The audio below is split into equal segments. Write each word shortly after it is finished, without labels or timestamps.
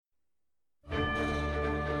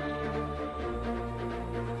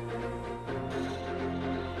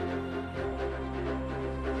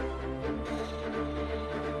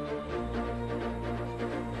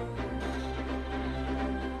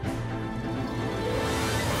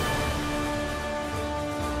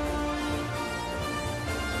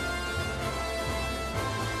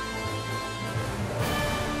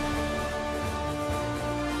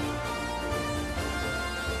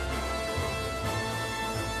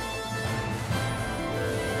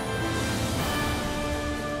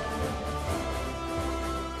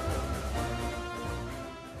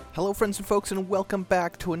Hello, friends and folks, and welcome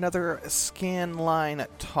back to another Scanline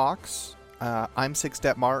Talks. I'm Six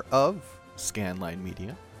Detmar of Scanline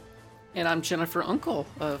Media. And I'm Jennifer Uncle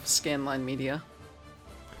of Scanline Media.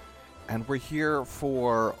 And we're here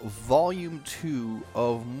for Volume 2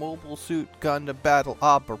 of Mobile Suit Gundam Battle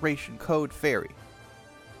Operation Code Fairy.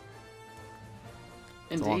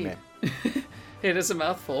 It's Indeed. a long name. It is a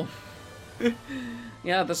mouthful.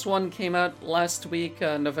 Yeah, this one came out last week,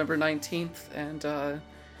 November 19th, and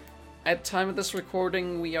at time of this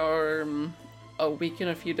recording, we are a week and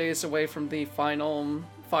a few days away from the final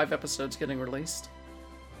 5 episodes getting released.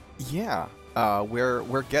 Yeah,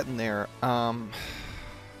 we're getting there.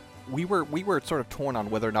 We were sort of torn on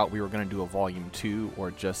whether or not we were going to do a Volume 2 or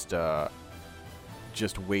just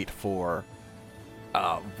wait for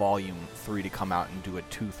Volume 3 to come out and do a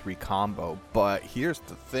 2-3 combo. But here's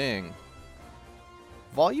the thing.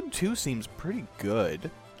 Volume 2 seems pretty good.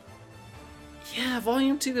 Yeah,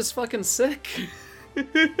 Volume 2 is fucking sick.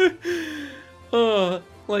 It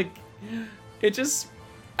just...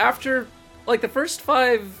 After, the first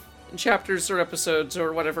 5 chapters or episodes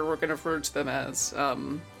or whatever we're gonna refer to them as,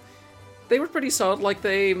 they were pretty solid.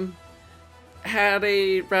 They had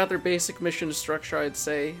a rather basic mission structure, I'd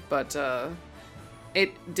say, but,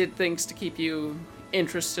 it did things to keep you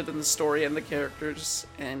interested in the story and the characters,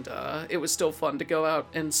 and, it was still fun to go out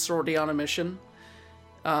and sortie on a mission.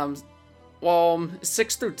 While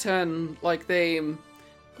 6 through 10, they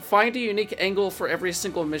find a unique angle for every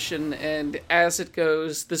single mission, and as it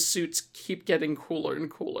goes, the suits keep getting cooler and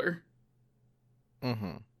cooler.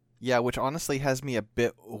 Mm-hmm. Yeah, which honestly has me a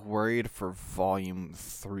bit worried for Volume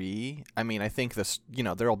 3. I mean, I think this,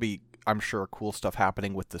 there'll be, I'm sure, cool stuff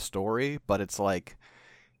happening with the story, but it's you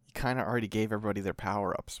kind of already gave everybody their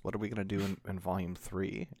power-ups. What are we going to do in Volume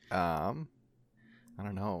 3? I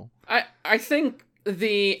don't know. I think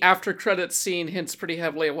the after credits scene hints pretty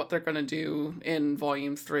heavily at what they're gonna do in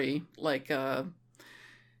Volume 3.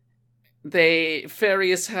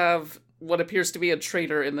 Fairies have what appears to be a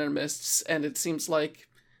traitor in their midst, and it seems like,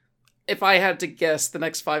 if I had to guess, the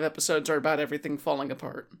next 5 episodes are about everything falling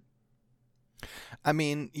apart. I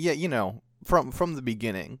mean, yeah, from the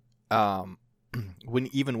beginning, when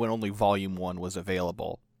only Volume 1 was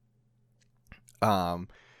available,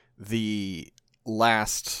 the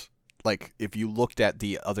last... if you looked at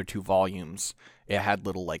the other 2 volumes, it had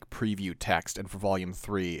little, preview text, and for Volume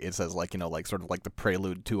 3, it says, sort of the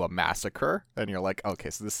prelude to a massacre, and you're like, okay,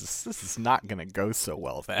 so this is not gonna go so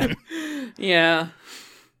well, then. Yeah.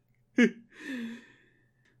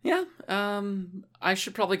 Yeah, I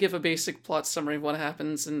should probably give a basic plot summary of what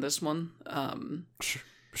happens in this one.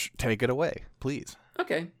 Take it away, please.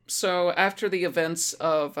 Okay, so after the events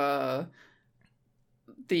of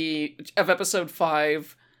Episode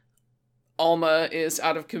 5... Alma is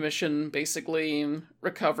out of commission, basically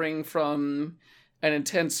recovering from an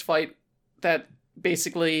intense fight that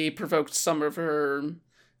basically provoked some of her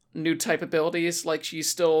new type abilities. She's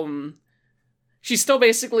still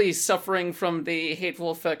basically suffering from the hateful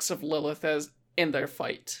effects of Lilith as in their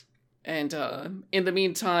fight. And in the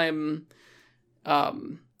meantime,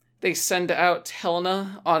 they send out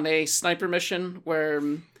Helena on a sniper mission where...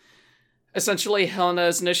 Essentially, Helena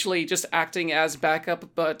is initially just acting as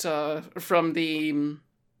backup, but from the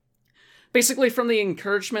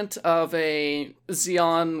encouragement of a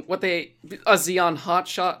Zeon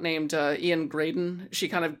hotshot named Ian Graydon, she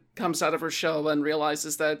kind of comes out of her shell and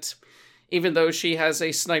realizes that even though she has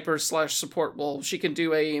a sniper/support role, she can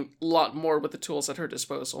do a lot more with the tools at her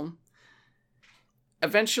disposal.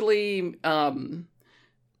 Eventually,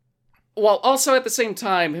 while also at the same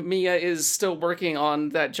time, Mia is still working on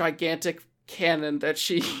that gigantic cannon that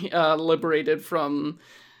she liberated from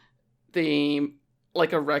a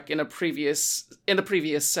wreck in the previous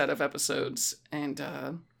set of episodes. And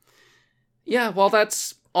while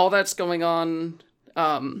all that's going on,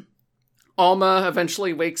 Alma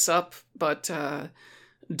eventually wakes up, but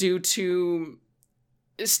due to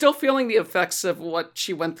still feeling the effects of what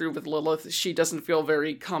she went through with Lilith, she doesn't feel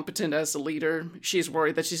very competent as a leader. She's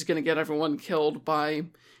worried that she's going to get everyone killed by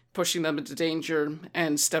pushing them into danger,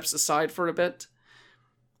 and steps aside for a bit.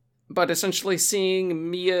 But essentially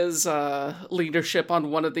seeing Mia's leadership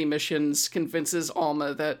on one of the missions convinces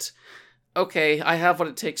Alma that, okay, I have what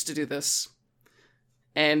it takes to do this.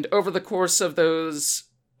 And over the course of those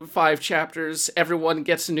 5 chapters, everyone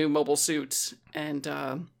gets a new mobile suit, and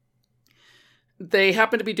they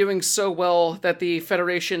happen to be doing so well that the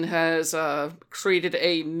Federation has created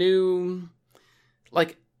a new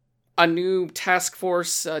task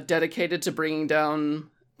force dedicated to bringing down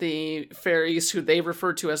the fairies who they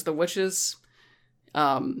refer to as the witches.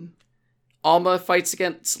 Alma fights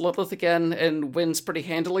against Lilith again and wins pretty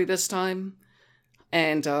handily this time.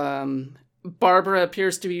 And Barbara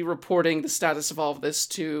appears to be reporting the status of all of this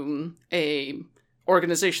to a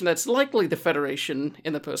organization that's likely the Federation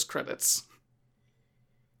in the post-credits.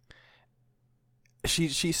 She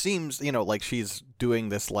seems, like she's doing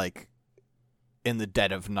this, like, in the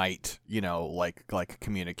dead of night, like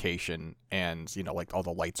communication, and, like, all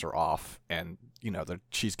the lights are off, and,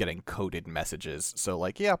 she's getting coded messages. So,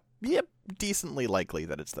 like, yeah, decently likely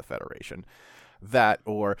that it's the Federation. That,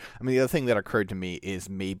 or, the other thing that occurred to me is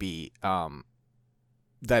maybe,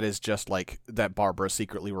 that is just, like, that Barbara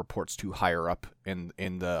secretly reports to higher up in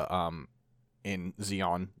the, in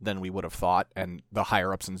Zeon than we would have thought, and the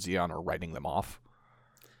higher-ups in Zeon are writing them off.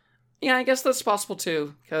 Yeah, I guess that's possible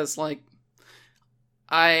too, because, like,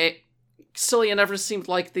 Cilia never seemed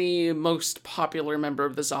like the most popular member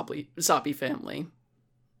of the Zabi family.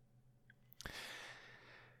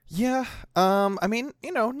 Yeah,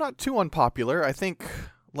 not too unpopular. I think,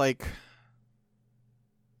 like,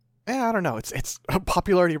 I don't know. It's a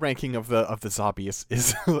popularity ranking of the Zabi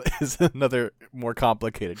is another more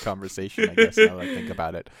complicated conversation, I guess, now that I think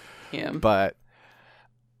about it. Yeah. But,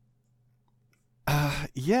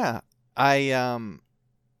 yeah.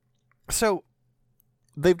 So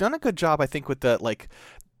they've done a good job, I think, with the, like,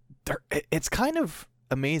 it's kind of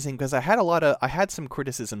amazing because I had some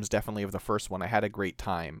criticisms definitely of the first one. I had a great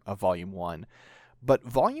time of Volume 1, but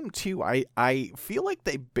Volume 2, I feel like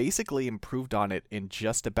they basically improved on it in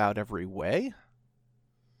just about every way.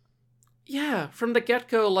 Yeah, from the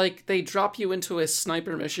get-go, like, they drop you into a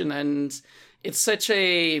sniper mission, and it's such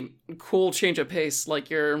a cool change of pace. Like,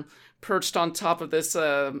 you're perched on top of this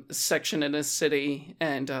section in a city,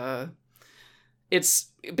 and it's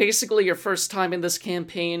basically your first time in this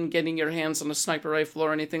campaign getting your hands on a sniper rifle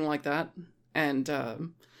or anything like that. And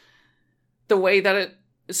the way that it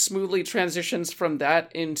smoothly transitions from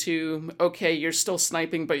that into, okay, you're still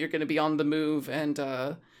sniping, but you're going to be on the move and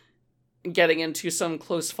getting into some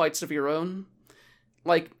close fights of your own.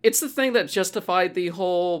 Like, it's the thing that justified the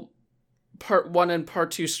whole Part 1 and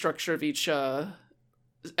Part 2 structure of each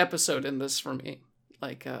episode in this for me.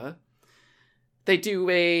 Like, they do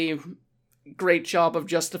a great job of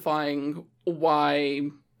justifying why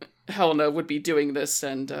Helena would be doing this,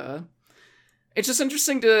 and it's just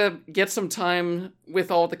interesting to get some time with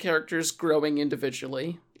all the characters growing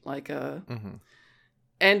individually. Like, mm-hmm.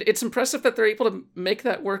 And it's impressive that they're able to make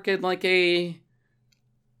that work in, like, a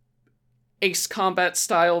Ace Combat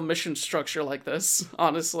style mission structure like this,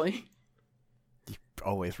 honestly.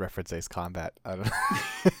 Always reference Ace Combat. I don't,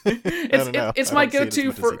 it's my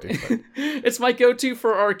go-to for it's my go-to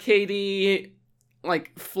for arcadey,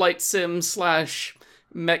 like, flight sim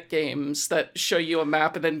 / mech games that show you a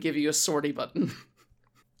map and then give you a sortie button.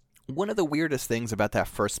 One of the weirdest things about that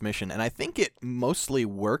first mission, and I think it mostly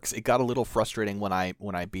works, it got a little frustrating when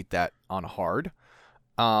I beat that on hard,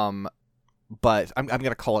 but I'm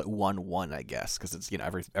gonna call it 1-1, I guess, because it's,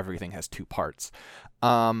 everything has two parts.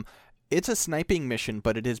 It's a sniping mission,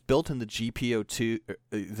 but it is built in the GPO2.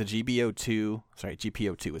 The GBO2, sorry,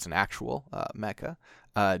 GPO2 is an actual mecha.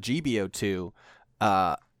 GBO2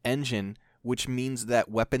 engine, which means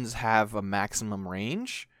that weapons have a maximum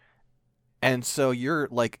range, and so you're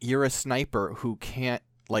a sniper who can't,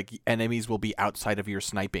 like, enemies will be outside of your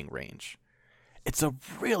sniping range. It's a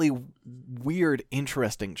really weird,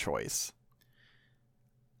 interesting choice.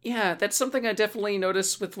 Yeah, that's something I definitely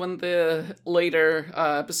noticed with one of the later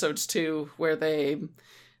episodes too, where they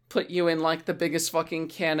put you in, like, the biggest fucking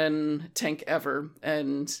cannon tank ever,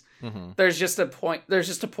 and mm-hmm. there's just a point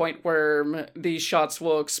where these shots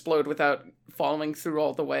will explode without following through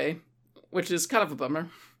all the way, which is kind of a bummer.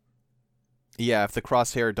 Yeah, if the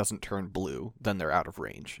crosshair doesn't turn blue, then they're out of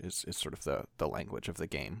range, is sort of the language of the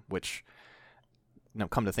game, which,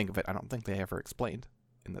 come to think of it, I don't think they ever explained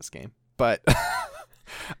in this game. But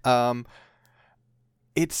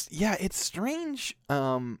it's strange.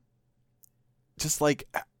 Just like,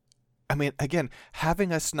 again,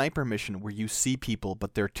 having a sniper mission where you see people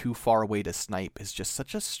but they're too far away to snipe is just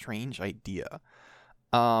such a strange idea.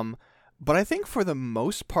 But I think for the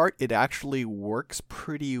most part, it actually works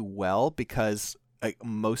pretty well because, like,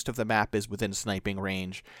 most of the map is within sniping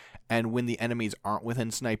range. And when the enemies aren't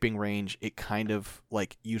within sniping range, it kind of,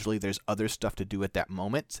 like, usually there's other stuff to do at that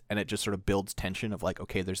moment. And it just sort of builds tension of, like,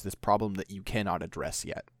 okay, there's this problem that you cannot address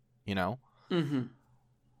yet, Mm-hmm.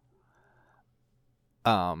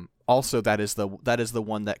 Also, that is the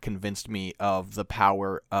one that convinced me of the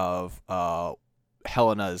power of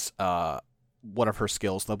Helena's one of her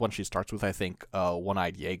skills, the one she starts with, I think,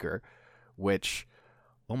 One-Eyed Jaeger, which,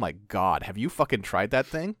 oh my god, have you fucking tried that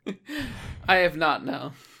thing? I have not,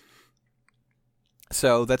 no.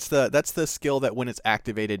 So that's the skill that when it's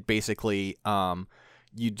activated, basically,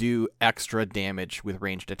 you do extra damage with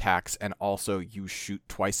ranged attacks, and also you shoot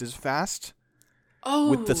twice as fast.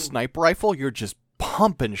 With the Oh, sniper rifle, you're just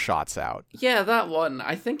pumping shots out. yeah, that one.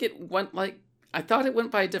 I think it went like I thought it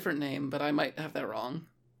went by a different name, but I might have that wrong.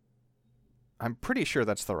 I'm pretty sure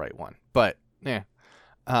that's the right one, but yeah,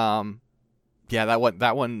 yeah,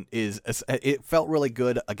 that one is. It felt really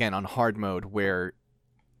good again on hard mode, where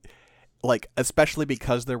like especially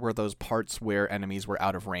because there were those parts where enemies were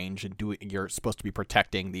out of range and you're supposed to be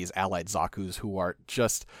protecting these allied Zaku's who are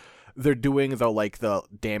just they're doing the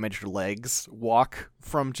damaged legs walk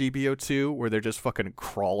from GBO2 where they're just fucking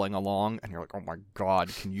crawling along and you're like, "Oh my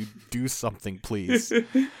god, can you do something please?"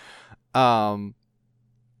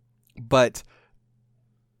 But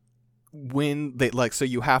when they so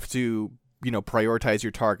you have to prioritize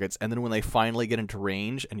your targets, and then when they finally get into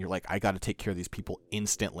range and you're like, I got to take care of these people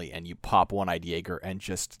instantly, and you pop One-Eyed Jaeger and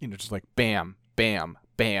just just like bam bam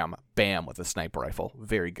bam bam with a sniper rifle.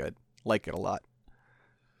 Very good, like it a lot.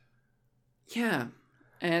 Yeah.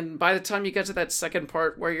 And by the time you get to that second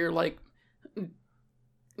part where you're like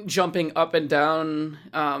jumping up and down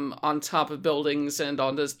on top of buildings and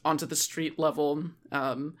onto the street level,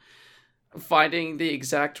 finding the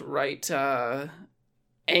exact right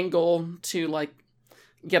angle to like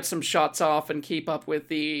get some shots off and keep up with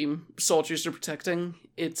the soldiers you're protecting,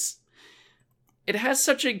 it has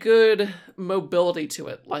such a good mobility to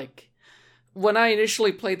it. Like when I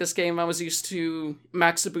initially played this game, I was used to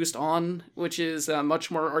Max Boost On, which is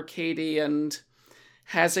much more arcadey and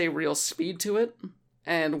has a real speed to it.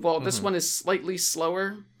 And while this one is slightly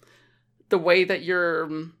slower, the way that you're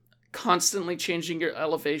constantly changing your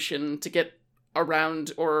elevation to get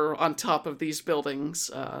around or on top of these buildings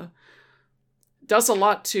does a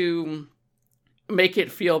lot to make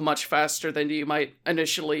it feel much faster than you might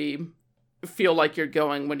initially feel like you're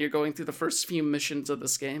going when you're going through the first few missions of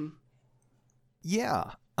this game.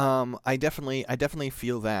 Yeah, I definitely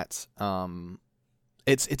feel that.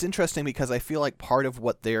 It's interesting because I feel like part of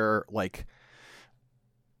what they're like.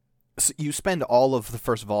 You spend all of the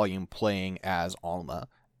first volume playing as Alma,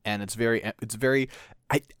 and it's very.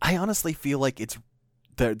 I honestly feel like it's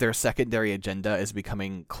their secondary agenda is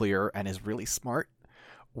becoming clear and is really smart.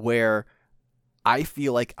 Where I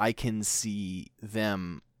feel like I can see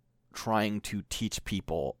them trying to teach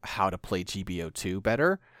people how to play GBO2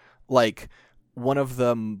 better. Like, one of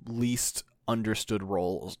the least understood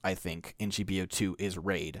roles, I think, in GBO2 is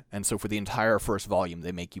raid. And so for the entire first volume,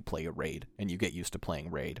 they make you play a raid, and you get used to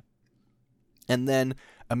playing raid. And then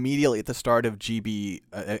immediately at the start of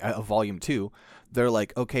Volume 2, they're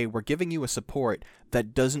like, okay, we're giving you a support.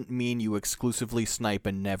 That doesn't mean you exclusively snipe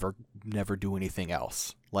and never do anything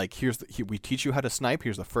else. Like, we teach you how to snipe.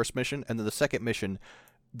 Here's the first mission. And then the second mission,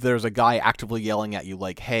 there's a guy actively yelling at you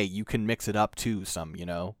like, hey, you can mix it up too some,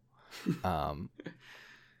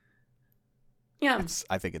 Yeah.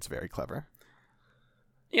 I think it's very clever.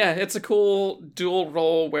 Yeah, it's a cool dual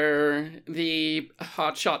role where the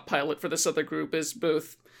hotshot pilot for this other group is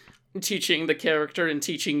both teaching the character and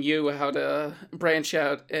teaching you how to branch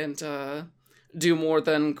out and do more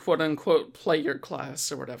than quote-unquote play your class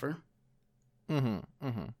or whatever. And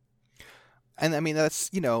I mean, that's,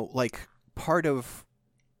 like, part of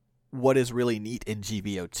what is really neat in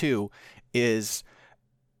GBO2 is,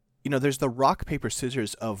 there's the rock, paper,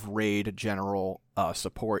 scissors of raid general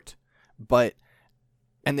support, but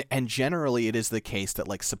and generally it is the case that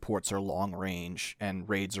like supports are long range and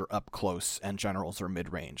raids are up close and generals are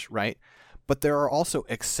mid range, right? But there are also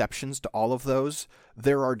exceptions to all of those.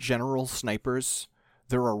 There are general snipers,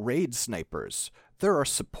 there are raid snipers, there are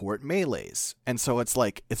support melees, and so it's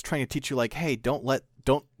like it's trying to teach you like, hey, don't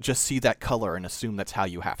just see that color and assume that's how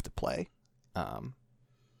you have to play.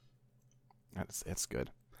 It's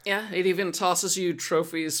good. Yeah, it even tosses you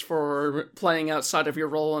trophies for playing outside of your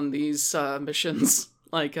role in these missions.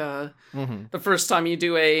 Like, the first time you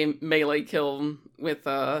do a melee kill with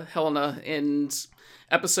Helena in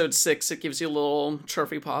episode 6, it gives you a little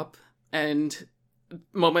trophy pop. And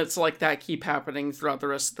moments like that keep happening throughout the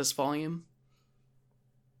rest of this volume.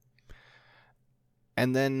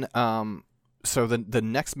 And then, so the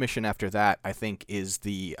next mission after that, I think, is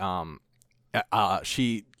the,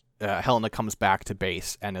 Helena comes back to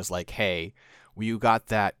base and is like, hey, well, you got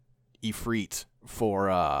that Ifrit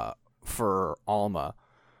for Alma,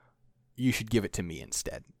 you should give it to me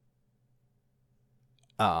instead.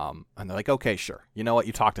 And they're like, okay, sure. You know what?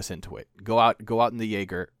 You talked us into it. Go out in the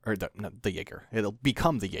Jaeger, or the Jaeger. It'll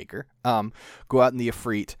become the Jaeger. Go out in the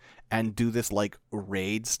Ifrit and do this like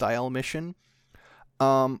raid style mission.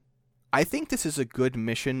 I think this is a good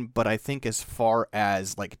mission, but I think as far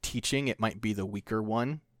as like teaching, it might be the weaker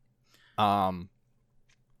one.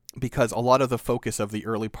 Because a lot of the focus of the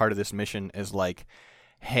early part of this mission is like,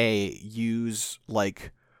 hey, use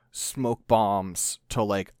like smoke bombs to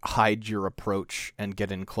like hide your approach and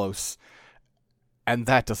get in close. And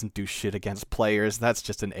that doesn't do shit against players. That's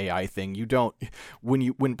just an AI thing. You don't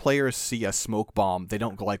when players see a smoke bomb, they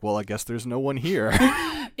don't go like, well, I guess there's no one here.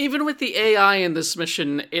 Even with the AI in this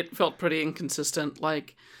mission, it felt pretty inconsistent.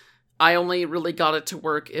 Like, I only really got it to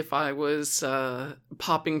work if I was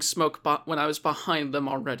popping smoke when I was behind them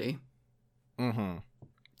already. Mm-hmm.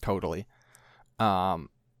 Totally. And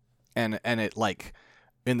it like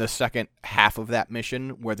in the second half of that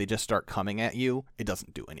mission where they just start coming at you, it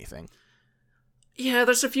doesn't do anything. Yeah,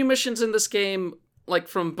 there's a few missions in this game, like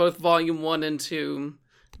from both Volume 1 and 2,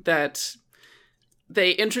 that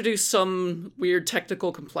they introduce some weird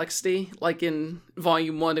technical complexity. Like in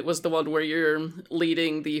Volume 1, it was the one where you're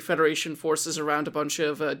leading the Federation forces around a bunch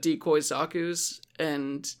of decoy Zaku's,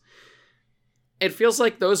 and it feels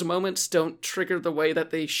like those moments don't trigger the way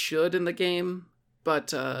that they should in the game,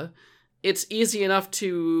 but it's easy enough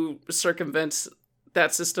to circumvent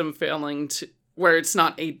that system failing to where it's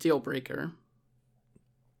not a deal breaker.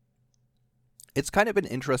 It's kind of been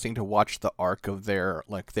interesting to watch the arc of their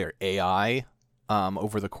AI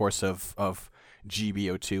over the course of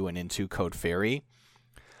GBO2 and into Code Fairy.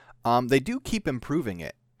 They do keep improving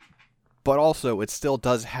it, but also it still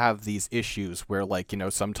does have these issues where, like, you know,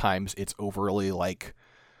 sometimes it's overly like,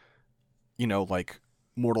 you know, like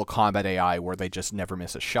Mortal Kombat AI where they just never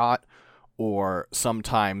miss a shot, or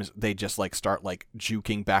sometimes they just like start like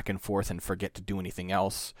juking back and forth and forget to do anything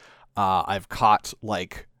else. I've caught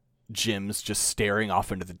like Gyms just staring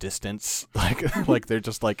off into the distance, like they're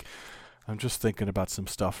just like, I'm just thinking about some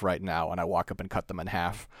stuff right now, and I walk up and cut them in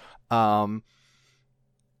half. And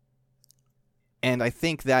I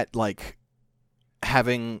think that like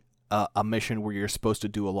having a mission where you're supposed to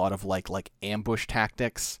do a lot of like ambush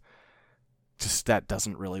tactics, just that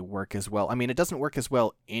doesn't really work as well. I mean, it doesn't work as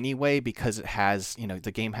well anyway because it has, you know,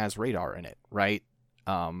 the game has radar in it, right?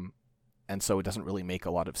 And so it doesn't really make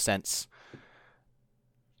a lot of sense.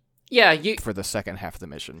 Yeah, for the second half of the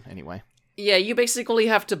mission, anyway. Yeah, you basically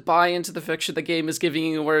have to buy into the fiction the game is giving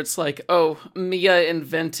you, where it's like, oh, Mia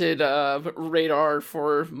invented radar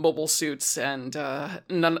for mobile suits, and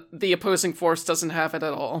the opposing force doesn't have it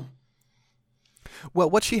at all. Well,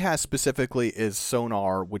 what she has specifically is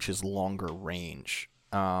sonar, which is longer range.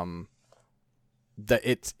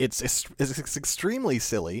 It's extremely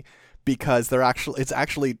silly because it's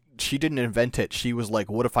actually she didn't invent it. She was like,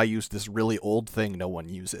 what if I use this really old thing no one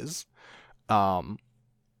uses?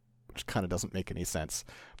 Which kind of doesn't make any sense.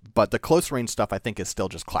 But the close range stuff I think is still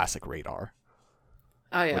just classic radar.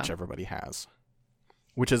 Oh yeah. Which everybody has.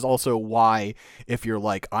 Which is also why if you're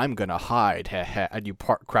like, I'm gonna hide, and you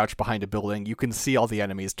crouch behind a building, you can see all the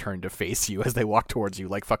enemies turn to face you as they walk towards you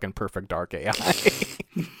like fucking Perfect Dark AI.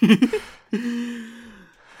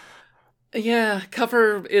 Yeah,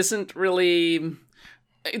 cover isn't really...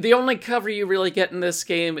 The only cover you really get in this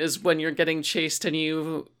game is when you're getting chased and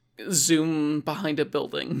you zoom behind a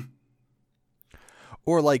building.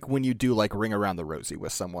 Or like when you do like Ring Around the Rosie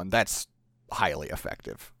with someone, that's highly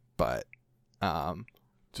effective. But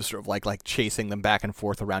just sort of like chasing them back and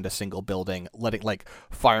forth around a single building,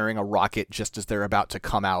 firing a rocket just as they're about to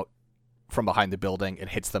come out from behind the building, it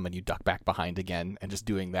hits them and you duck back behind again, and just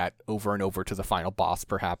doing that over and over to the final boss,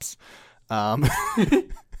 perhaps.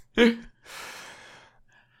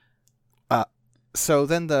 So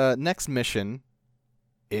then the next mission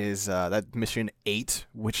is that mission 8,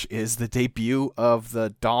 which is the debut of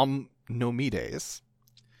the Dom Nomides.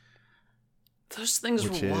 Those things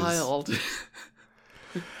were wild.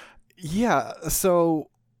 Yeah, so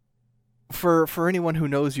for anyone who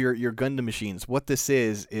knows your Gundam machines, what this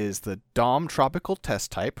is the Dom Tropical Test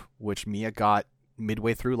Type, which Mia got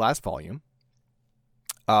midway through last volume,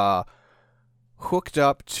 hooked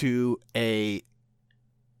up to a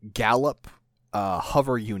Gallop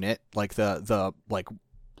hover unit, like the like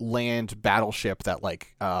land battleship that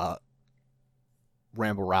like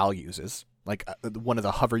Rambo Ral uses, like one of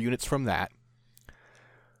the hover units from that,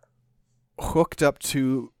 hooked up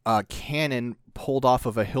to a cannon pulled off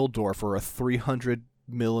of a Hildor for a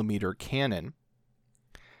 300mm cannon.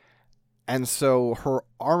 And so her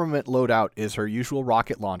armament loadout is her usual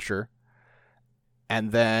rocket launcher,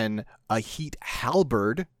 and then a heat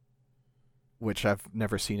halberd, which I've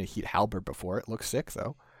never seen a heat halberd before. It looks sick,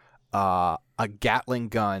 though. A Gatling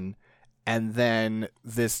gun, and then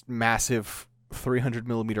this massive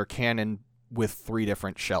 300mm cannon with 3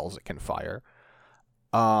 different shells it can fire.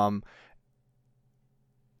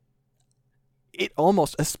 it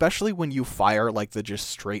almost, especially when you fire like the just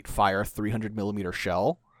straight fire 300mm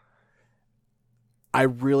shell, I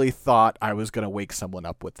really thought I was going to wake someone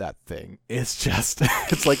up with that thing. It's just,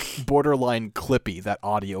 it's like borderline clippy, that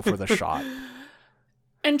audio for the shot.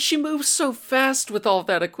 And she moves so fast with all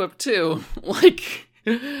that equipped too. Like,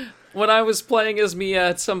 when I was playing as Mia,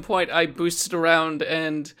 at some point I boosted around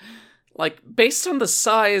and, like, based on the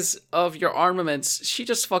size of your armaments, she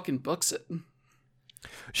just fucking books it.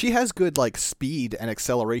 She has good, like, speed and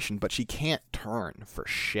acceleration, but she can't turn for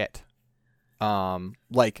shit.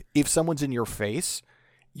 Like, if someone's in your face,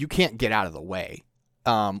 you can't get out of the way.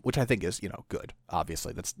 Which I think is, good.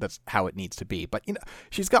 Obviously, that's how it needs to be. But,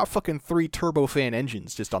 she's got fucking 3 turbofan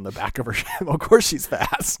engines just on the back of her ship. Of course she's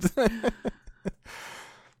fast.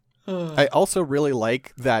 I also really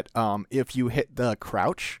like that if you hit the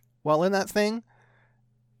crouch while in that thing,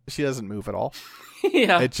 she doesn't move at all.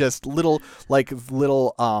 Yeah. It just little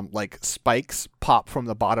spikes pop from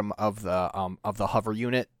the bottom of the hover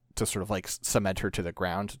unit to sort of like cement her to the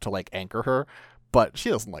ground to like anchor her, but she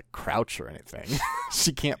doesn't like crouch or anything.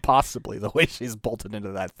 She can't possibly, the way she's bolted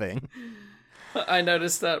into that thing. I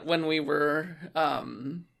noticed that when we were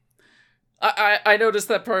I noticed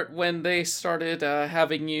that part when they started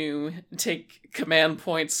having you take command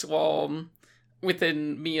points while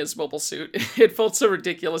within Mia's mobile suit. It felt so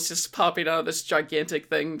ridiculous just popping out of this gigantic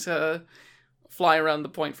thing to fly around the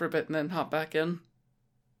point for a bit and then hop back in.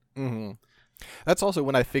 Mm-hmm. That's also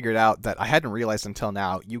when I figured out that I hadn't realized until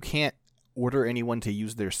now, you can't order anyone to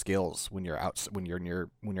use their skills when you're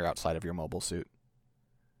outside of your mobile suit.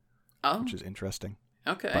 Oh, which is interesting.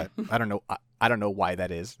 Okay. But I don't know. I don't know why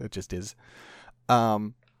that is. It just is.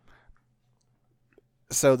 So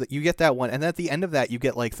that you get that one, and at the end of that, you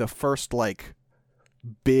get like the first like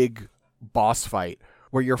big boss fight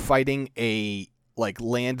where you're fighting a like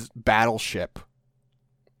land battleship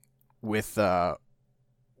with your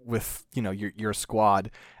squad.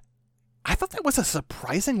 I thought that was a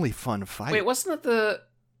surprisingly fun fight. Wait, wasn't that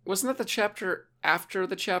the chapter after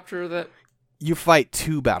the chapter that you fight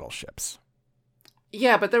 2 battleships?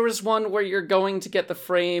 Yeah, but there was one where you're going to get the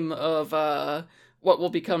frame of what will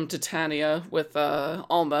become Titania with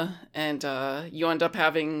Alma, and you end up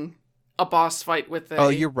having a boss fight with Oh,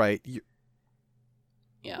 you're right.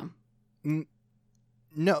 Yeah.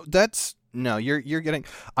 No, you're getting...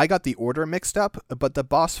 I got the order mixed up, but the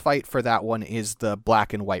boss fight for that one is the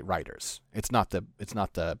Black and White Riders. It's not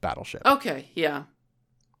the battleship. Okay, yeah.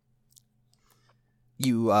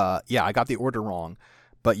 I got the order wrong,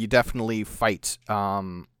 but you definitely fight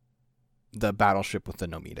the battleship with the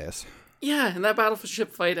Nomides. Yeah, and that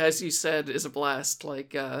battleship fight, as you said, is a blast.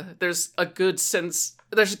 Like, there's a good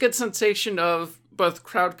sensation of both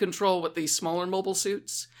crowd control with these smaller mobile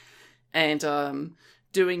suits, and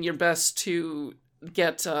doing your best to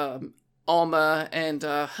get Alma and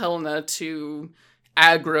Helena to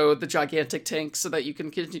aggro the gigantic tank so that you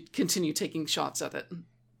can continue taking shots at it.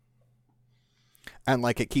 And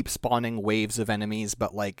like it keeps spawning waves of enemies,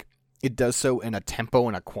 but like it does so in a tempo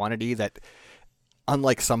and a quantity that,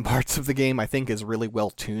 unlike some parts of the game, I think is really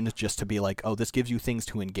well tuned just to be like, oh, this gives you things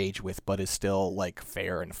to engage with, but is still like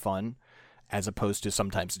fair and fun, as opposed to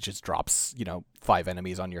sometimes it just drops 5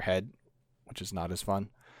 enemies on your head, which is not as fun.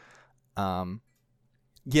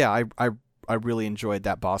 Yeah, I really enjoyed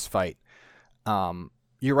that boss fight.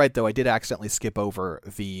 You're right, though. I did accidentally skip over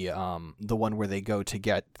the one where they go to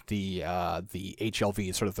get the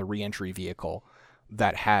HLV, sort of the re-entry vehicle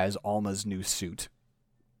that has Alma's new suit.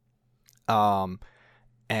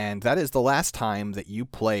 And that is the last time that you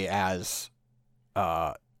play as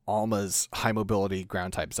Alma's high mobility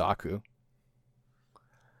ground type Zaku,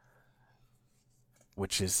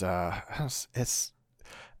 which is it's.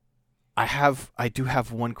 I do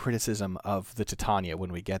have one criticism of the Titania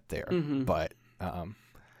when we get there, mm-hmm. but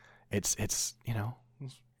it's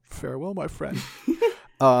farewell, my friend.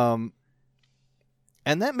 And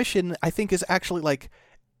that mission I think is actually like,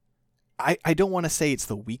 I don't want to say it's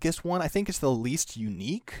the weakest one. I think it's the least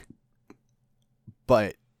unique,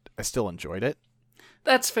 but I still enjoyed it.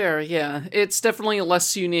 That's fair, yeah. It's definitely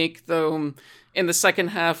less unique, though. In the second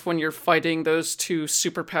half, when you're fighting those 2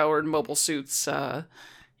 superpowered mobile suits,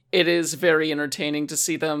 it is very entertaining to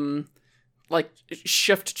see them like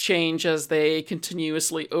shift change as they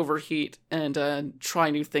continuously overheat and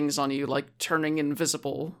try new things on you, like turning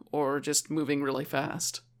invisible or just moving really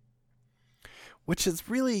fast. Which is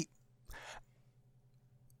really...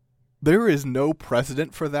 There is no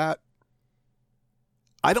precedent for that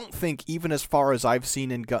I don't think, even as far as I've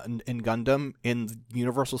seen in Gundam, in the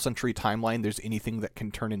Universal Century timeline, there's anything that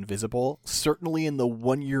can turn invisible. Certainly in the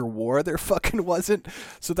 1 Year War, there fucking wasn't.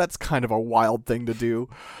 So that's kind of a wild thing to do.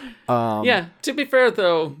 Yeah, to be fair,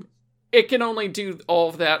 though, it can only do all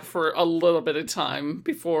of that for a little bit of time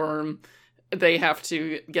before they have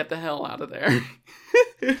to get the hell out of there.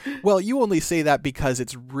 Well, you only say that because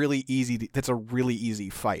it's really easy. That's a really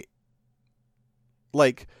easy fight.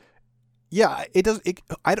 Like... Yeah, it does.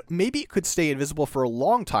 Maybe it could stay invisible for a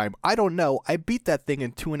long time. I don't know. I beat that thing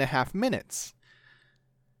in 2.5 minutes.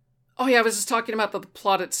 Oh yeah, I was just talking about the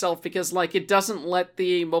plot itself because, like, it doesn't let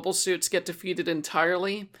the mobile suits get defeated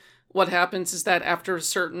entirely. What happens is that after a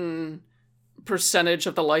certain percentage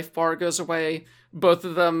of the life bar goes away, both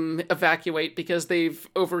of them evacuate because they've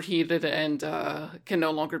overheated and can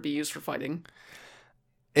no longer be used for fighting.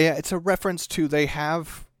 Yeah, it's a reference to they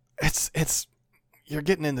have... It's You're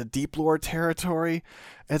getting into deep lore territory.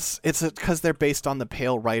 It's because they're based on the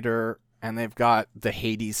Pale Rider, and they've got the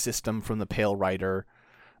Hades system from the Pale Rider,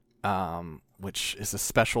 which is a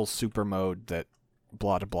special super mode that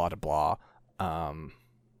blah blah blah blah.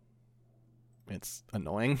 It's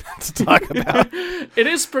annoying to talk about. It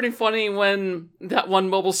is pretty funny when that one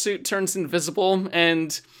mobile suit turns invisible,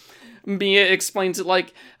 and Mia explains it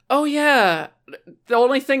like, "Oh yeah, the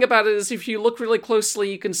only thing about it is if you look really closely,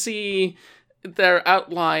 you can see their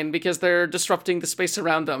outline because they're disrupting the space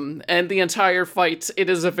around them. And the entire fight, it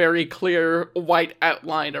is a very clear white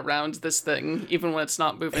outline around this thing, even when it's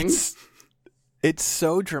not moving." It's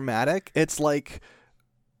so dramatic. It's like,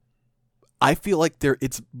 I feel like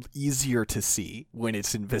it's easier to see when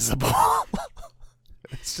it's invisible.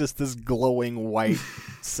 It's just this glowing white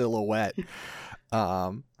silhouette.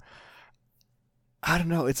 I don't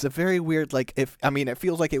know. It's a very weird, like, it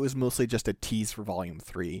feels like it was mostly just a tease for Volume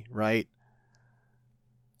 3, right?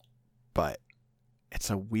 But it's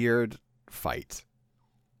a weird fight.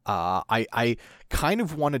 I kind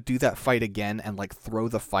of want to do that fight again and, like, throw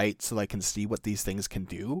the fight so I can see what these things can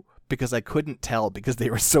do, because I couldn't tell because they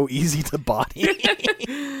were so easy to body.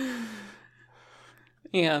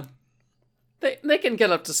 Yeah. They can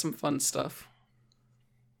get up to some fun stuff.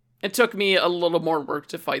 It took me a little more work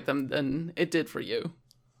to fight them than it did for you.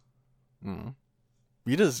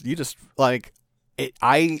 You just like it.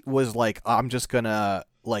 I was like, I'm just gonna,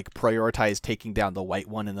 like, prioritize taking down the white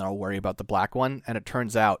one and then I'll worry about the black one. And it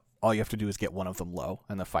turns out all you have to do is get one of them low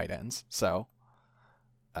and the fight ends. So,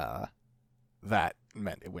 that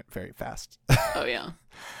meant it went very fast. Oh yeah.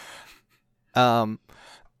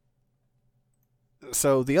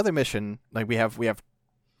 So the other mission, like, we have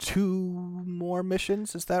 2 more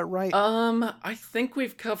missions. Is that right? I think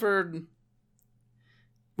we've covered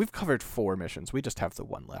 4 missions. We just have the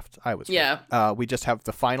one left. Yeah. We just have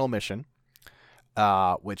the final mission,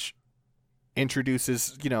 which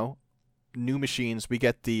introduces, new machines. We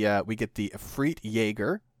get the Efreet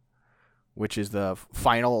Jaeger, which is the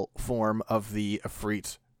final form of the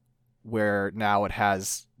Efreet, where now it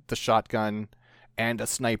has the shotgun and a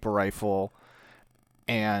sniper rifle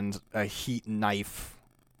and a heat knife.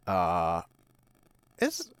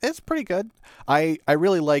 It's pretty good. I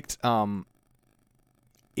really liked,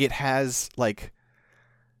 it has, like,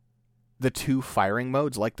 the 2 firing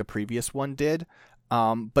modes like the previous one did.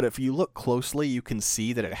 But if you look closely, you can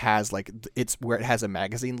see that it has, like, it's where it has a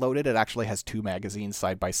magazine loaded. It actually has 2 magazines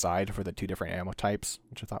side by side for the 2 different ammo types,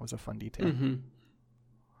 which I thought was a fun detail. Mm-hmm.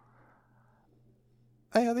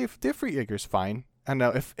 Yeah, the Efreet Jaeger's fine. I don't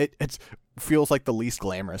know if it feels like the least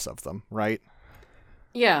glamorous of them, right?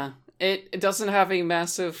 Yeah, it doesn't have a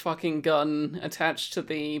massive fucking gun attached to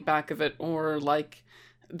the back of it, or, like,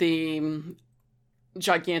 the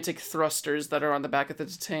gigantic thrusters that are on the back of the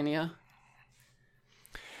Titania.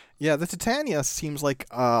 Yeah, the Titania seems like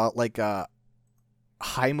a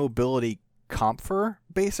high mobility Kampfer,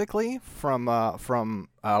 basically, from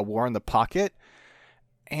War in the Pocket.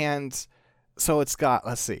 And so it's got,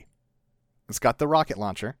 let's see, it's got the rocket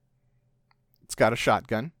launcher, it's got a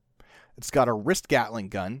shotgun, it's got a wrist Gatling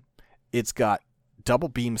gun, it's got double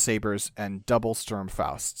beam sabers and double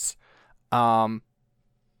Sturmfausts.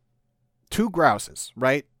 2 Grouses,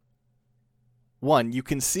 right? 1, you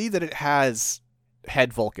can see that it has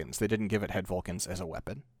head Vulcans. They didn't give it head Vulcans as a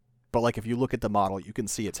weapon. But, like, if you look at the model, you can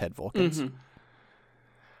see it's head Vulcans. Mm-hmm.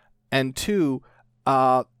 And 2,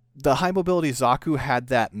 the high mobility Zaku had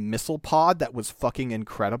that missile pod that was fucking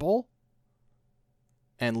incredible.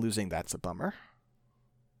 And losing that's a bummer.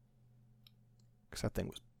 Because that thing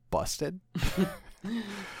was busted.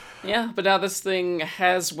 Yeah, but now this thing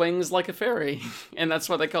has wings like a fairy. And that's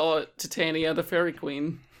why they call it Titania the Fairy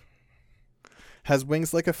Queen. Has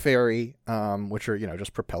wings like a fairy, which are,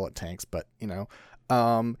 just propellant tanks, but,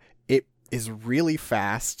 It is really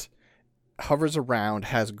fast, hovers around,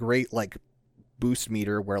 has great like boost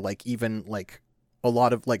meter where like even like a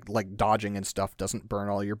lot of like dodging and stuff doesn't burn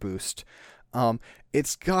all your boost.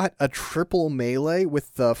 It's got a triple melee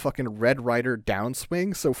with the fucking Red Rider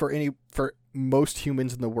downswing. So for most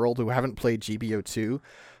humans in the world who haven't played GBO2,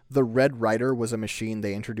 the Red Rider was a machine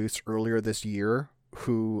they introduced earlier this year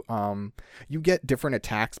who you get different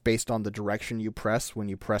attacks based on the direction you press when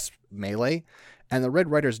you press melee. And the Red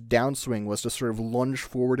Rider's downswing was to sort of lunge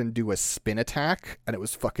forward and do a spin attack, and it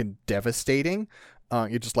was fucking devastating.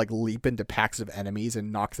 You just like leap into packs of enemies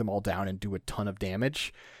and knock them all down and do a ton of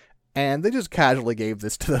damage. And they just casually gave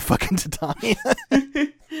this to the fucking Titania.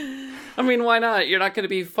 I mean, why not? You're not going to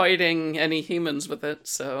be fighting any humans with it,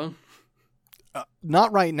 so...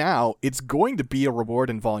 Not right now. It's going to be a reward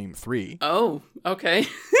in Volume 3. Oh, okay.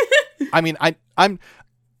 I mean, I'm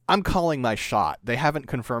calling my shot. They haven't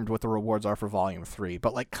confirmed what the rewards are for Volume 3,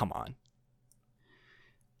 but like, come on.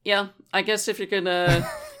 Yeah, I guess if you're gonna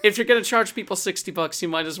charge people $60, you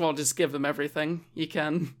might as well just give them everything you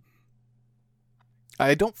can.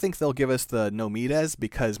 I don't think they'll give us the Nomides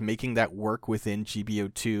because making that work within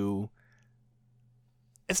GBO2,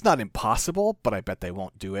 it's not impossible, but I bet they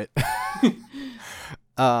won't do it.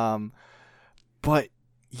 But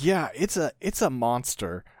yeah, it's a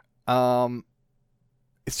monster.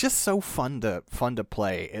 It's just so fun to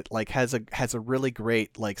play. It like has a really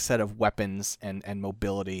great like set of weapons and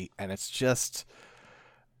mobility, and it's just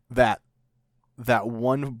that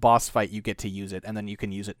one boss fight you get to use it, and then you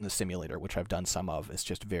can use it in the simulator, which I've done some of. It's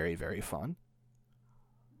just very, very fun.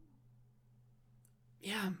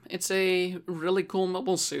 Yeah, it's a really cool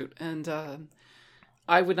mobile suit, and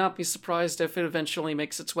I would not be surprised if it eventually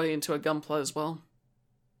makes its way into a Gunpla as well.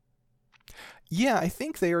 Yeah, I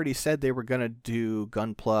think they already said they were going to do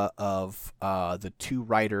Gunpla of the 2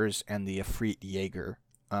 Riders and the Efreet Jaeger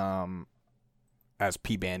as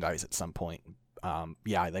P-Bandais at some point.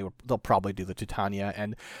 Yeah, they'll probably do the Titania,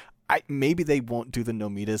 and maybe they won't do the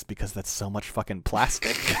Nomides because that's so much fucking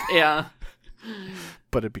plastic. Yeah.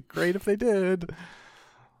 But it'd be great if they did.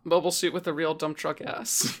 Mobile suit with a real dump truck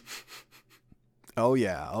ass. Oh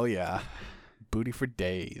yeah. Booty for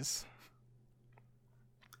days.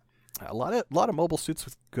 A lot of mobile suits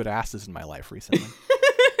with good asses in my life recently.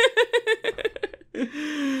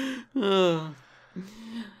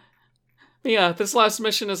 Yeah, this last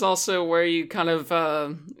mission is also where you kind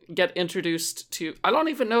of get introduced to... I don't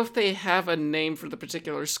even know if they have a name for the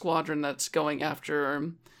particular squadron that's going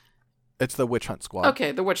after... It's the Witch Hunt Squad.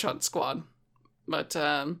 Okay, the Witch Hunt Squad. But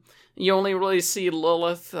you only really see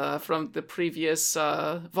Lilith from the previous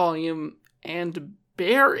volume, and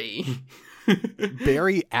Barry.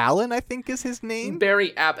 Barry Allen, I think is his name?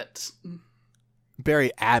 Barry Abbott.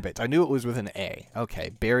 Barry Abbott. I knew it was with an A. Okay,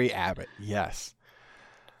 Barry Abbott. Yes.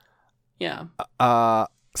 Yeah.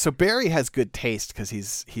 So Barry has good taste because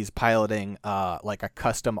he's piloting like a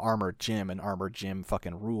custom armored gym, and armored gym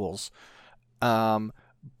fucking rules.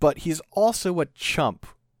 But he's also a chump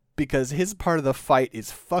because his part of the fight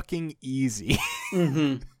is fucking easy.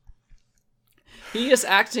 Mm-hmm. He is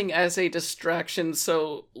acting as a distraction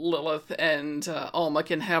so Lilith and Alma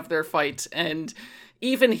can have their fight, and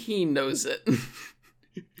even he knows it.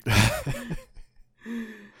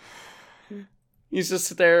 He's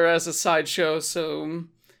just there as a sideshow, so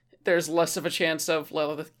there's less of a chance of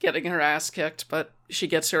Lilith getting her ass kicked, but she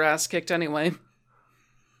gets her ass kicked anyway.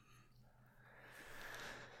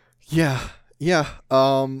 Yeah.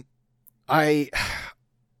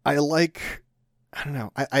 I like, I don't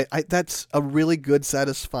know. I that's a really good,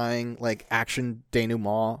 satisfying like action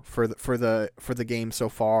denouement for the game so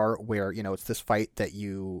far, where it's this fight that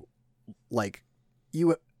you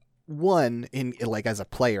won in like as a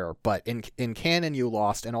player, but in canon you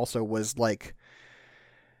lost, and also was like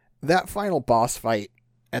that final boss fight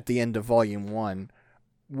at the end of Volume 1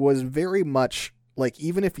 was very much like,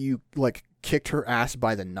 even if you like kicked her ass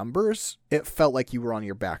by the numbers, it felt like you were on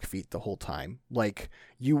your back feet the whole time. Like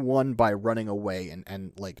you won by running away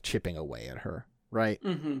and like chipping away at her, right?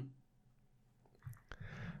 Mm-hmm.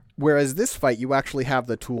 Whereas this fight, you actually have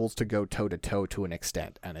the tools to go toe to toe to an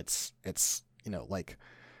extent, and it's like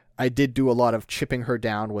I did do a lot of chipping her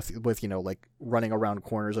down with like running around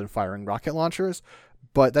corners and firing rocket launchers,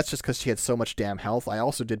 but that's just because she had so much damn health. I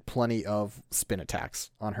also did plenty of spin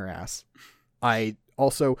attacks on her ass. I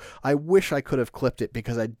wish I could have clipped it,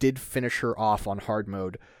 because I did finish her off on hard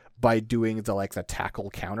mode by doing the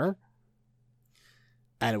tackle counter.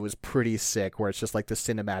 And it was pretty sick, where it's just like the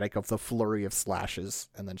cinematic of the flurry of slashes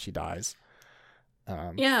and then she dies.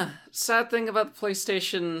 Yeah, sad thing about the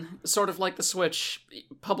PlayStation, sort of like the Switch,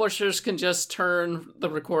 publishers can just turn the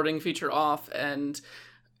recording feature off, and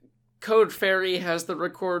Code Fairy has the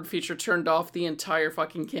record feature turned off the entire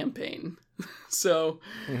fucking campaign. So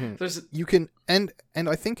there's You can and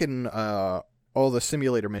I think in all the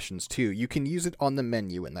simulator missions too, you can use it on the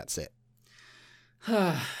menu and that's it.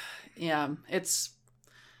 yeah, it's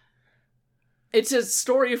a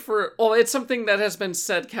story for, well, it's something that has been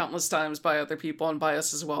said countless times by other people and by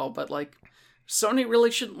us as well, but like Sony really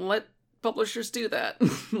shouldn't let publishers do that.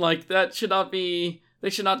 Like that should not be, they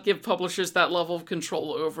should not give publishers that level of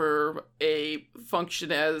control over a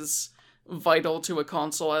function as vital to a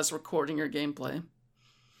console as recording your gameplay.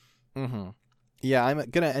 Yeah, I'm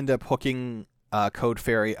gonna end up hooking Code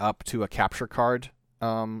Fairy up to a capture card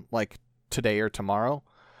like today or tomorrow.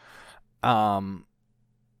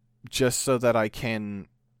 Just so that I can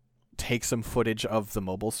take some footage of the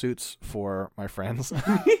mobile suits for my friends.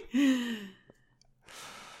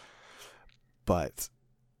 But,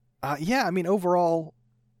 yeah, I mean, overall,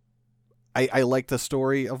 I liked the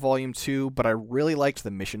story of Volume 2, but I really liked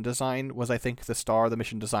the mission design, was I think the star, the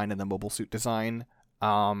mission design and the mobile suit design.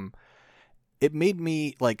 It made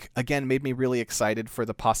me, made me really excited for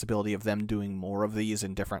the possibility of them doing more of these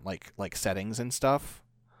in different, like settings and stuff.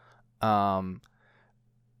 But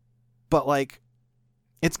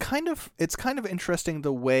it's kind of interesting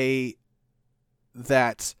the way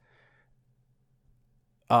that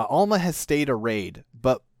Alma has stayed a raid,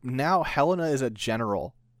 but now Helena is a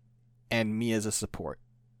general and Mia is a support.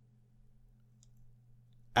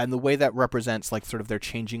 And the way that represents sort of their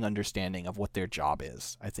changing understanding of what their job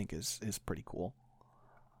is, I think is pretty cool.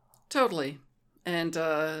 Totally. And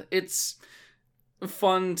it's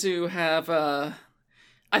fun to have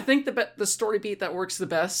I think the story beat that works the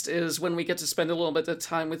best is when we get to spend a little bit of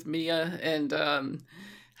time with Mia and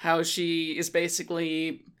how she is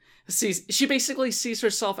basically sees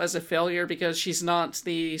herself as a failure because she's not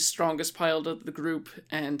the strongest pilot of the group,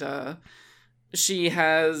 and there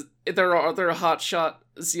are other hotshot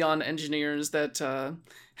Xeon engineers that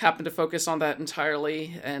happen to focus on that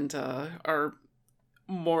entirely and are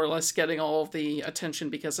more or less getting all of the attention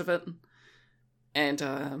because of it. And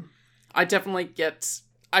I've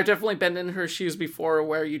definitely been in her shoes before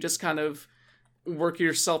where you just kind of work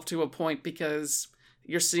yourself to a point because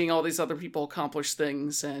you're seeing all these other people accomplish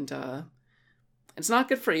things, and it's not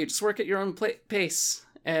good for you. Just work at your own pace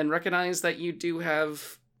and recognize that you do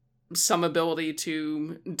have some ability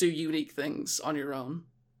to do unique things on your own.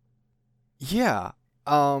 Yeah.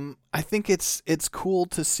 I think it's cool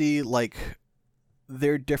to see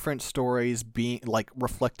their different stories being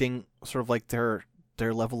reflecting sort of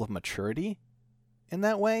their level of maturity in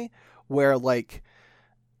that way, where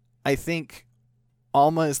I think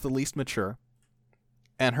Alma is the least mature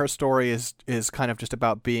and her story is kind of just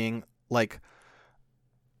about being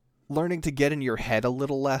learning to get in your head a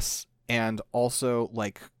little less, and also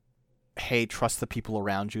hey, trust the people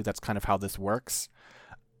around you. That's kind of how this works.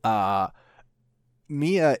 Mia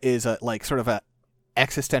is a sort of a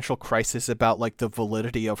existential crisis about the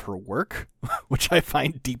validity of her work, which I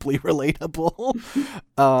find deeply relatable.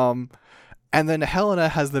 And then Helena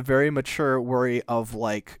has the very mature worry of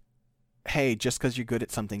hey, just because you're good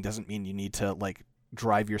at something doesn't mean you need to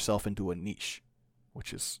drive yourself into a niche,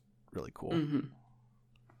 which is really cool. Mm-hmm.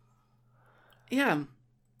 Yeah.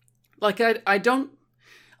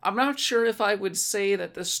 I'm not sure if I would say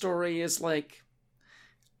that this story is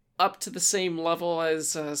up to the same level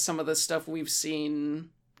as some of the stuff we've seen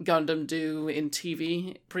Gundam do in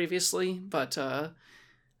TV previously, but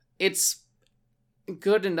it's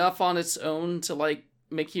good enough on its own to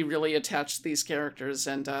make you really attach to these characters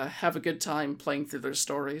and have a good time playing through their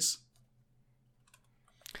stories.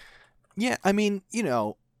 Yeah, I mean,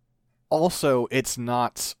 also it's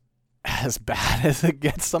not as bad as it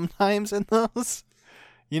gets sometimes in those,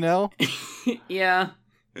 Yeah.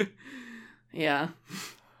 Yeah.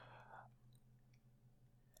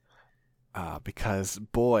 Because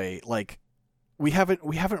boy, we haven't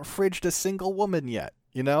fridged a single woman yet.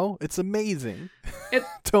 It's amazing.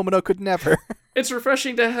 Tomino could never. It's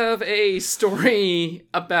refreshing to have a story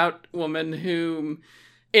about women who,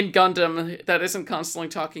 in Gundam, that isn't constantly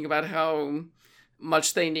talking about how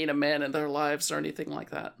much they need a man in their lives or anything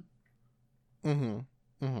like that. Mm-hmm.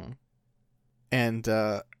 Mm-hmm. And,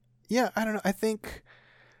 yeah, I don't know. I think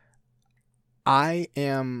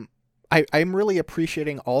I'm really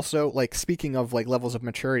appreciating also, speaking of, levels of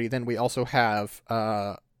maturity, then we also have,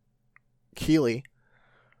 Keeley,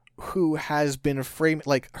 who has been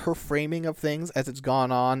her framing of things as it's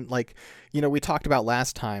gone on. Like, we talked about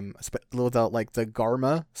last time about like the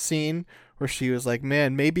Garma scene where she was like,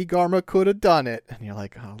 man, maybe Garma could have done it. And you're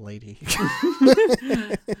like, oh, lady.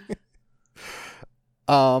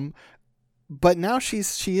 But now she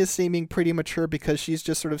is seeming pretty mature because she's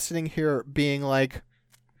just sort of sitting here being like,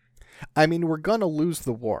 I mean, we're going to lose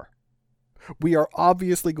the war. We are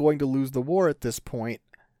obviously going to lose the war at this point.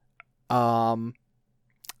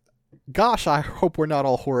 Gosh, I hope we're not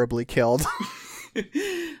all horribly killed.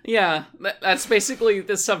 Yeah, that's basically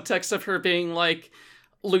the subtext of her being like,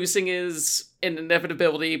 losing is an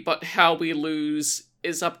inevitability, but how we lose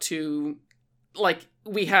is up to, like,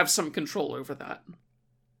 we have some control over that.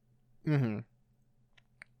 Mm-hmm.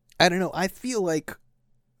 I don't know. I feel like,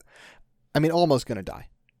 I mean, Alma's gonna die.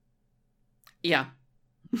 Yeah.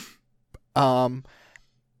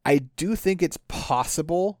 I do think it's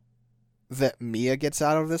possible that Mia gets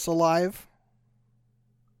out of this alive.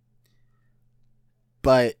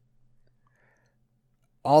 But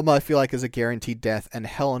Alma, I feel like, is a guaranteed death, and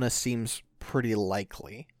Helena seems pretty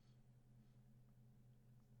likely.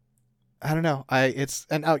 I don't know.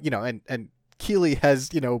 And Keeley has,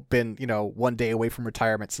 been, 1 day away from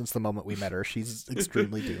retirement since the moment we met her. She's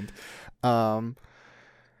extremely doomed.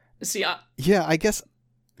 See, yeah, I guess.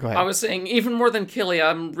 Go ahead. I was saying, even more than Keeley,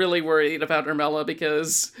 I'm really worried about Ermella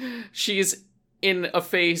because she's in a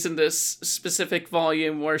phase in this specific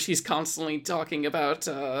volume where she's constantly talking about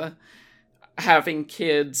having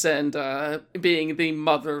kids and being the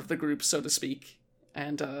mother of the group, so to speak.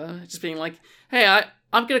 And just being like, hey,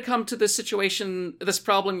 I'm going to come to this situation, this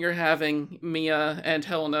problem you're having, Mia and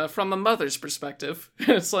Helena, from a mother's perspective.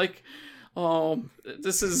 It's like, oh,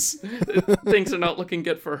 things are not looking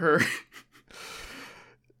good for her.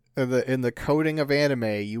 In the coding of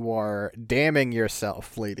anime, you are damning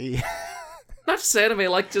yourself, lady. Not just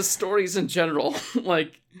anime, like just stories in general.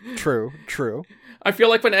 Like, True. I feel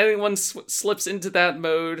like when anyone slips into that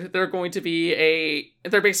mode, they're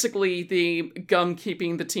basically the gum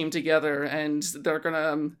keeping the team together, and they're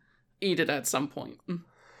gonna eat it at some point.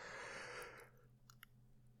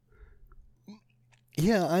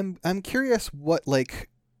 Yeah, I'm curious what, like,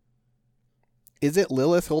 is it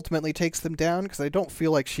Lilith ultimately takes them down? Because I don't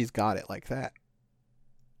feel like she's got it like that.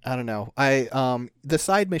 I don't know. The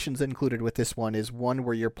side missions included with this one is one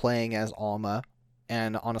where you're playing as Alma,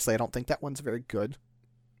 and honestly, I don't think that one's very good.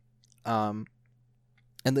 And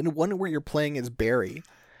then one where you're playing as Barry,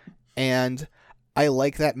 and I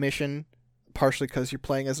like that mission partially because you're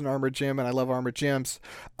playing as an armored gym, and I love armored gyms.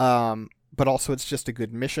 But also it's just a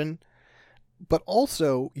good mission. But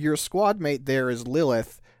also your squad mate there is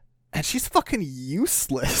Lilith, and she's fucking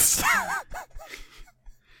useless.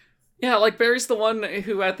 Yeah, like, Barry's the one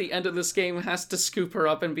who at the end of this game has to scoop her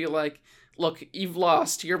up and be like, look, you've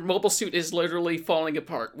lost. Your mobile suit is literally falling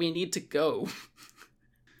apart. We need to go.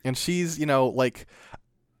 And she's,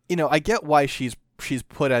 I get why she's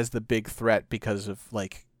put as the big threat because of,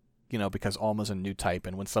 like, because Alma's a new type,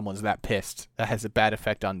 and when someone's that pissed, that has a bad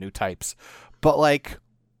effect on new types. But, like,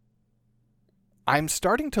 I'm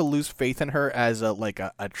starting to lose faith in her as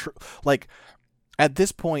at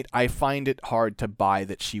this point, I find it hard to buy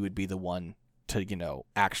that she would be the one to,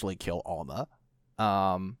 actually kill Alma.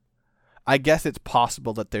 I guess it's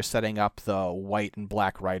possible that they're setting up the white and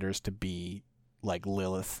black riders to be like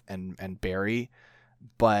Lilith and Barry,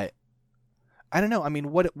 but I don't know. I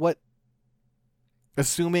mean, what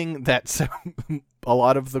assuming that a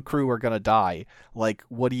lot of the crew are going to die, like,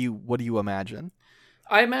 what do you imagine?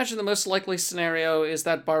 I imagine the most likely scenario is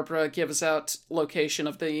that Barbara gives out location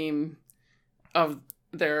of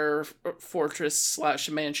their fortress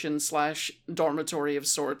 / mansion / dormitory of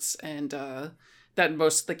sorts, and that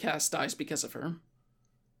most of the cast dies because of her.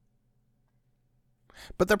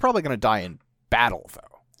 But they're probably going to die in battle,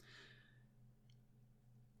 though.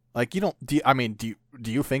 Like, do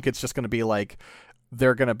you think it's just going to be like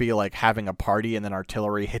they're going to be like having a party and then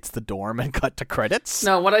artillery hits the dorm and cut to credits?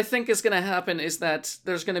 No, what I think is going to happen is that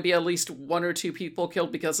there's going to be at least 1 or 2 people killed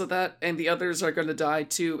because of that, and the others are going to die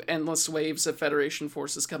to endless waves of Federation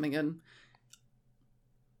forces coming in.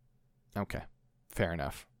 Okay, fair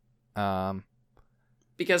enough.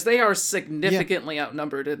 Because they are significantly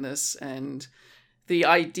outnumbered in this, and the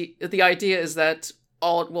idea is that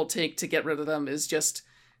all it will take to get rid of them is just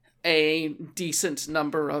a decent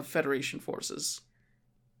number of Federation forces.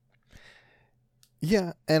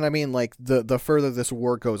 Yeah, and I mean, like, the further this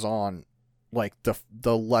war goes on, like,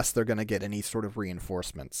 the less they're going to get any sort of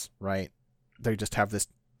reinforcements, right? They just have this,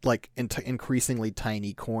 like, increasingly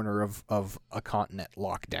tiny corner of a continent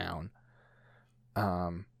locked down.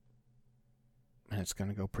 And it's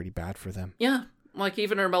going to go pretty bad for them. Yeah, Like,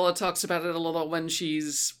 even Ermella talks about it a little when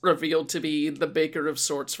she's revealed to be the baker of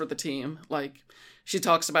sorts for the team. Like, she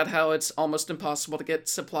talks about how it's almost impossible to get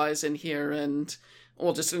supplies in here, and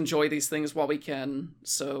we'll just enjoy these things while we can.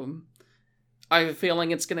 So, I have a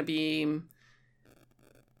feeling it's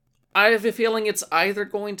either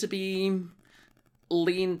going to be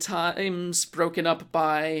lean times broken up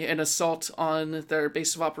by an assault on their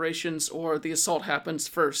base of operations, or the assault happens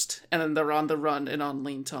first, and then they're on the run and on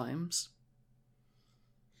lean times.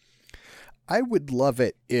 I would love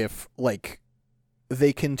it if, like,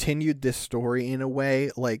 they continued this story in a way,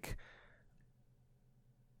 like,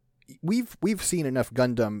 we've seen enough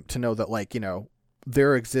Gundam to know that, like, you know,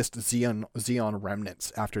 there exist Zeon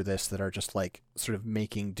remnants after this that are just, like, sort of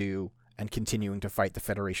making do and continuing to fight the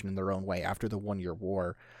Federation in their own way after the 1-year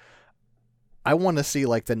war. I want to see,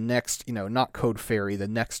 like, the next, you know, not Code Fairy, the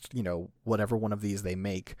next, you know, whatever one of these they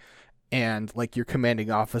make, and, like, your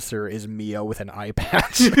commanding officer is Mia with an eye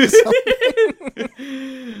patch or something.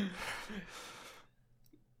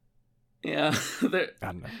 Yeah. I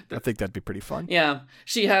don't know. I think that'd be pretty fun. Yeah.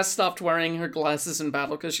 She has stopped wearing her glasses in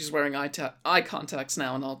battle because she's wearing eye contacts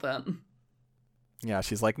now and all that. Yeah,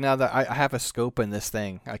 she's like, now that I have a scope in this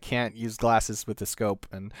thing, I can't use glasses with the scope,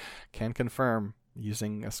 and can confirm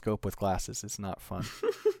using a scope with glasses is not fun.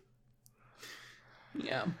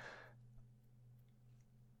 Yeah.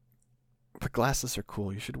 But glasses are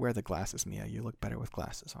cool. You should wear the glasses, Mia. You look better with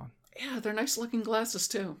glasses on. Yeah, they're nice looking glasses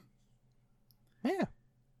too. Yeah.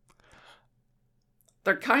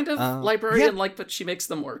 They're kind of librarian-like, but she makes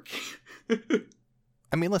them work.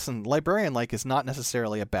 I mean, listen, librarian-like is not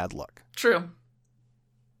necessarily a bad look. True.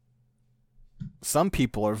 Some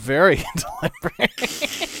people are very into librarian.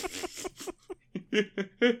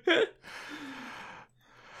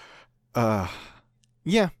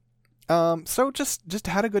 Yeah. So just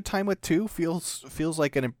had a good time with 2. Feels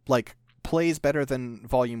like plays better than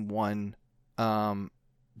Volume 1.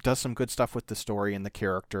 Does some good stuff with the story and the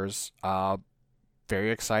characters.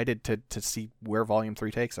 Very excited to see where Volume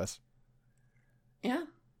 3 takes us. Yeah.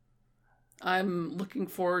 I'm looking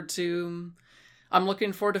forward to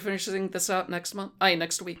finishing this out next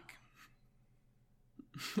week.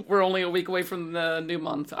 We're only a week away from the new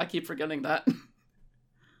month. I keep forgetting that.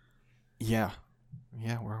 Yeah,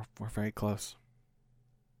 we're very close.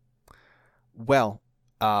 Well,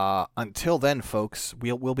 until then, folks,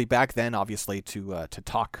 we'll be back then, obviously, to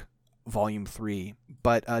talk Volume 3.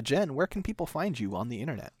 But Jen, where can people find you on the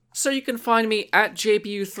internet? So you can find me at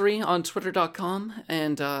JBU3 on Twitter.com,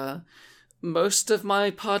 and most of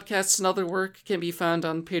my podcasts and other work can be found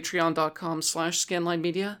on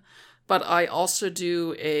Patreon.com/ScanlineMedia. But I also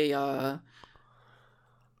do a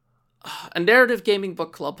narrative gaming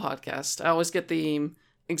book club podcast. I always get the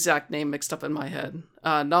exact name mixed up in my head.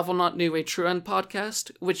 Novel Not New, a True End podcast,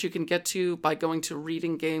 which you can get to by going to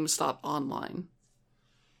readinggames.online.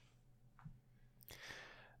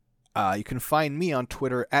 You can find me on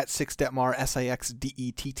Twitter at Sixdetmar,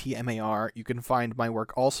 SIXDETTMAR. You can find my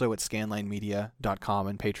work also at scanlinemedia.com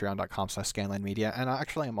and patreon.com/scanlinemedia. And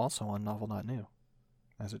actually, I'm also on Novel Not New,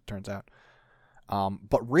 as it turns out.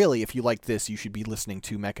 But really, if you like this, you should be listening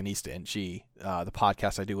to Mechanista and G, the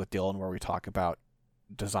podcast I do with Dylan, where we talk about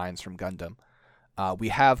designs from Gundam. We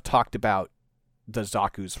have talked about the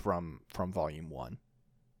Zaku's from Volume 1.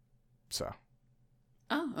 So.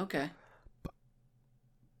 Oh, okay.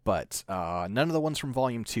 But none of the ones from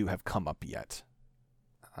Volume 2 have come up yet.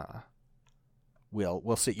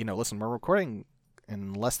 We'll see. You know, listen, we're recording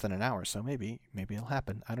in less than an hour, so maybe it'll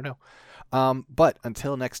happen. I don't know. But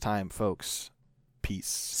until next time, folks, peace.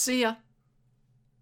 See ya.